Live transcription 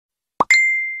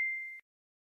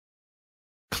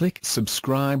Click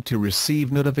subscribe to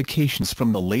receive notifications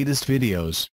from the latest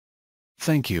videos.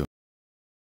 Thank you.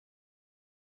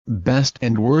 Best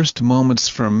and worst moments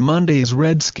from Monday's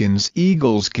Redskins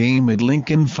Eagles game at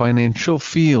Lincoln Financial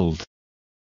Field.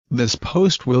 This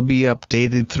post will be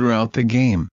updated throughout the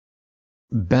game.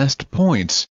 Best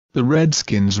points: the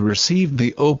Redskins received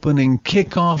the opening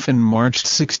kickoff and marched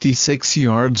 66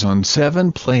 yards on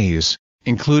 7 plays,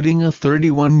 including a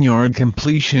 31-yard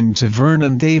completion to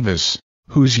Vernon Davis,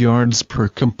 whose yards per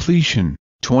completion,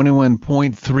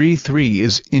 21.33,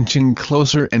 is inching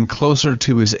closer and closer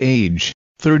to his age,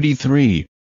 33.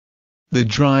 The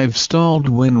drive stalled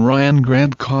when Ryan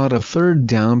Grant caught a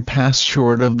third-down pass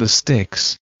short of the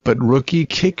sticks, but rookie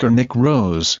kicker Nick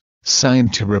Rose,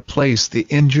 signed to replace the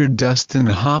injured Dustin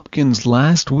Hopkins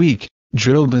last week,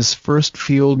 drilled his first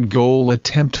field goal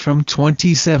attempt from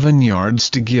 27 yards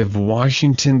to give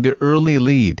Washington the early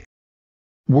lead.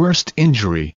 Worst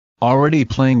injury: already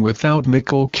playing without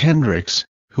Michael Kendricks,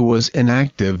 who was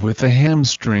inactive with a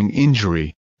hamstring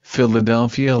injury,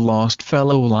 Philadelphia lost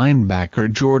fellow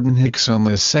linebacker Jordan Hicks on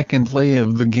the second play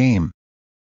of the game.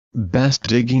 Best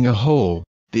digging a hole: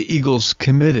 the Eagles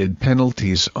committed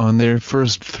penalties on their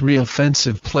first 3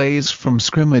 offensive plays from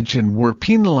scrimmage and were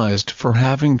penalized for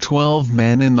having 12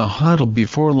 men in the huddle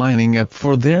before lining up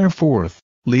for their 4th,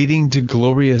 leading to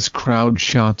glorious crowd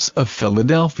shots of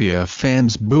Philadelphia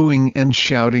fans booing and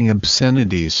shouting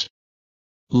obscenities.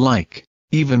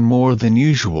 Even more than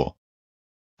usual.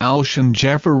 Alshon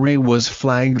Jeffery was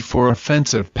flagged for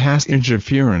offensive pass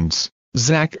interference.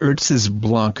 Zach Ertz's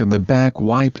block in the back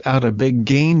wiped out a big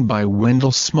gain by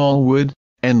Wendell Smallwood,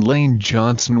 and Lane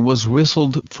Johnson was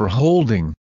whistled for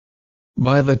holding.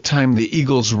 By the time the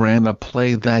Eagles ran a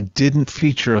play that didn't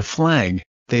feature a flag,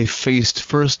 they faced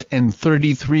 1st and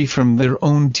 33 from their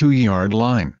own 2-yard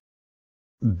line.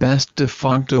 Best de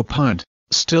facto punt: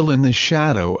 still in the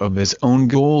shadow of his own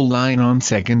goal line on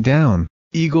 2nd down,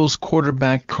 Eagles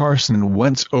quarterback Carson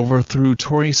Wentz overthrew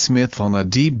Torrey Smith on a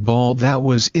deep ball that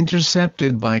was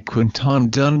intercepted by Quinton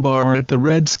Dunbar at the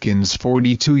Redskins'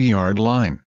 42-yard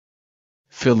line.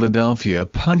 Philadelphia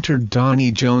punter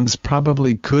Donnie Jones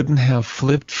probably couldn't have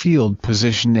flipped field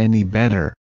position any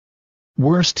better.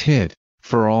 Worst hit: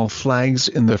 for all flags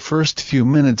in the first few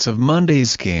minutes of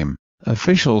Monday's game,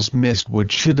 officials missed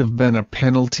what should have been a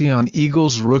penalty on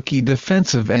Eagles rookie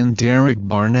defensive end Derek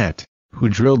Barnett, who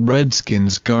drilled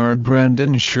Redskins guard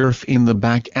Brandon Scherff in the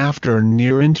back after a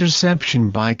near interception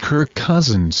by Kirk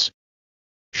Cousins.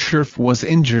 Scherff was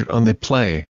injured on the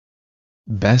play.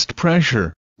 Best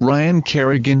pressure: Ryan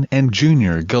Kerrigan and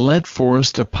Junior Galette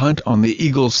forced a punt on the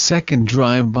Eagles' second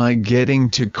drive by getting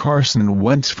to Carson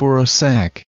Wentz for a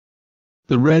sack.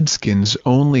 The Redskins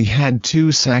only had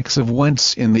 2 sacks of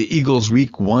Wentz in the Eagles'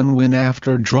 Week 1 win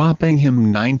after dropping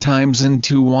him 9 times in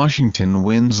 2 Washington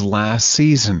wins last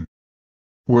season.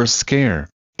 Worst scare: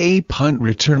 a punt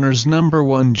returner's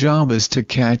 #1 job is to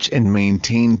catch and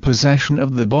maintain possession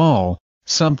of the ball,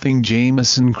 something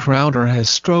Jamison Crowder has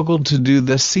struggled to do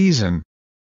this season.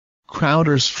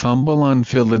 Crowder's fumble on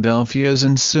Philadelphia's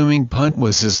ensuing punt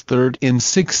was his 3rd in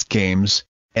 6 games,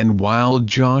 and while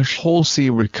Josh Holsey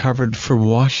recovered for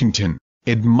Washington,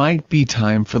 it might be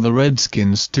time for the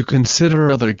Redskins to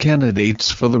consider other candidates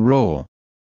for the role.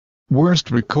 Worst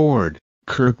record: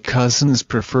 Kirk Cousins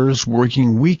prefers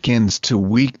working weekends to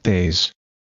weekdays.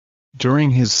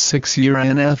 During his 6-year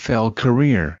NFL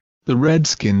career, the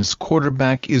Redskins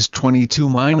quarterback is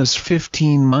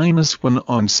 22-15-1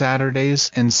 on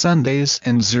Saturdays and Sundays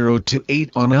and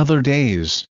 0-8 on other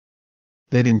days.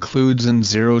 That includes an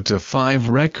 0-5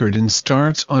 record in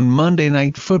starts on Monday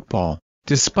Night Football,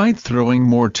 despite throwing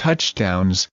more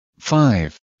touchdowns,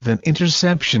 5, than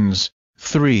interceptions,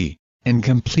 3, and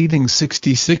completing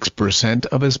 66%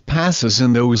 of his passes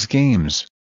in those games.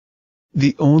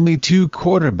 The only 2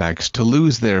 quarterbacks to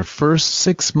lose their first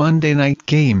 6 Monday night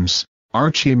games,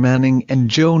 Archie Manning and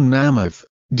Joe Namath,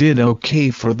 did okay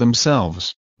for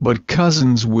themselves, but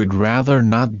Cousins would rather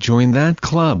not join that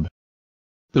club.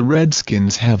 The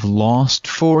Redskins have lost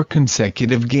 4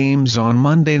 consecutive games on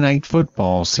Monday Night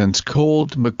Football since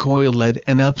Colt McCoy led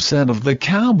an upset of the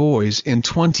Cowboys in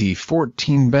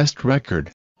 2014 best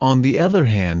record. On the other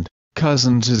hand,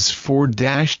 Cousins is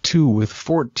 4-2 with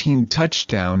 14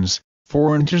 touchdowns,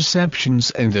 4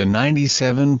 interceptions and a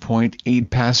 97.8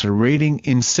 passer rating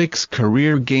in 6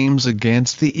 career games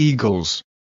against the Eagles.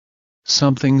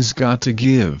 Something's got to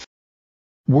give.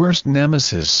 Worst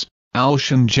nemesis: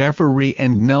 Alshon Jeffery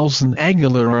and Nelson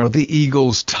Agholor are the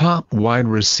Eagles' top wide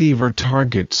receiver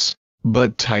targets,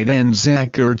 but tight end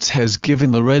Zach Ertz has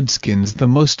given the Redskins the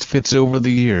most fits over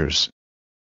the years.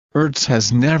 Ertz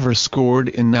has never scored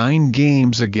in 9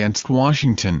 games against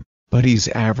Washington, but he's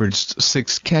averaged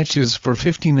 6 catches for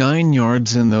 59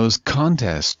 yards in those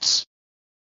contests.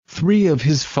 3 of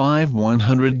his 5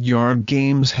 100-yard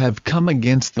games have come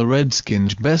against the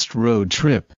Redskins' best road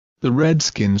trip. The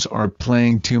Redskins are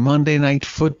playing 2 Monday Night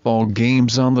Football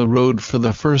games on the road for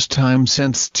the first time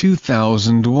since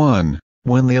 2001,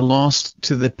 when they lost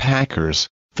to the Packers,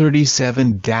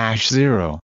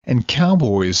 37-0, and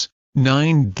Cowboys,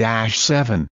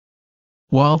 9-7.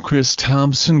 While Chris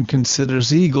Thompson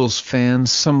considers Eagles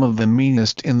fans some of the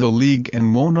meanest in the league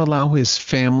and won't allow his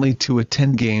family to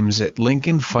attend games at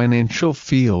Lincoln Financial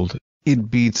Field,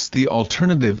 it beats the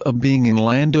alternative of being in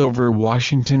Landover,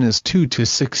 Washington as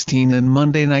 2-16 in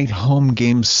Monday night home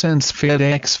games since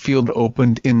FedEx Field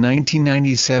opened in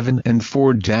 1997 and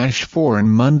 4-4 in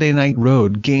Monday night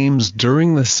road games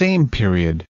during the same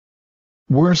period.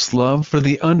 Worse love for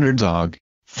the underdog.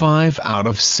 5 out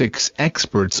of 6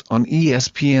 experts on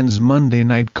ESPN's Monday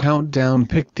Night Countdown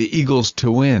picked the Eagles to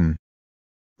win.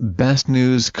 Best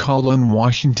news: Colin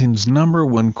Washington's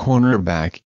 #1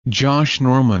 cornerback, Josh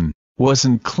Norman,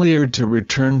 wasn't cleared to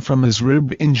return from his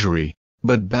rib injury,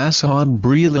 but Bashaud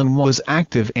Breeland was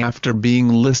active after being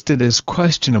listed as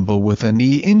questionable with a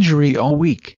knee injury all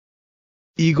week.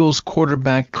 Eagles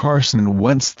quarterback Carson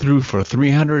Wentz threw for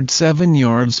 307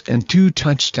 yards and 2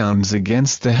 touchdowns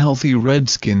against the healthy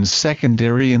Redskins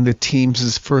secondary in the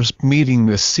team's first meeting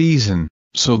this season,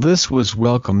 so this was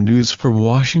welcome news for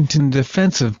Washington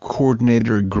defensive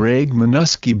coordinator Greg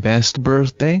Minuski. Best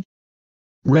birthday?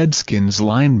 Redskins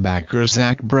linebacker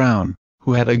Zach Brown,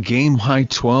 who had a game-high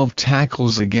 12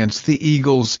 tackles against the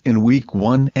Eagles in Week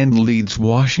 1 and leads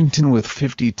Washington with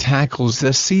 50 tackles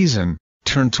this season,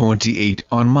 turned 28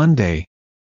 on Monday.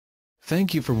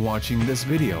 Thank you for watching this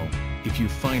video. If you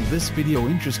find this video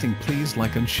interesting, please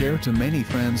like and share to many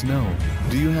friends know.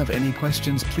 Do you have any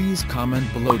questions? Please comment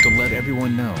below to let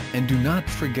everyone know. And do not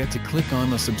forget to click on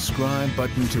the subscribe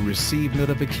button to receive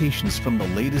notifications from the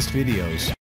latest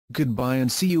videos. Goodbye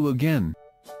and see you again.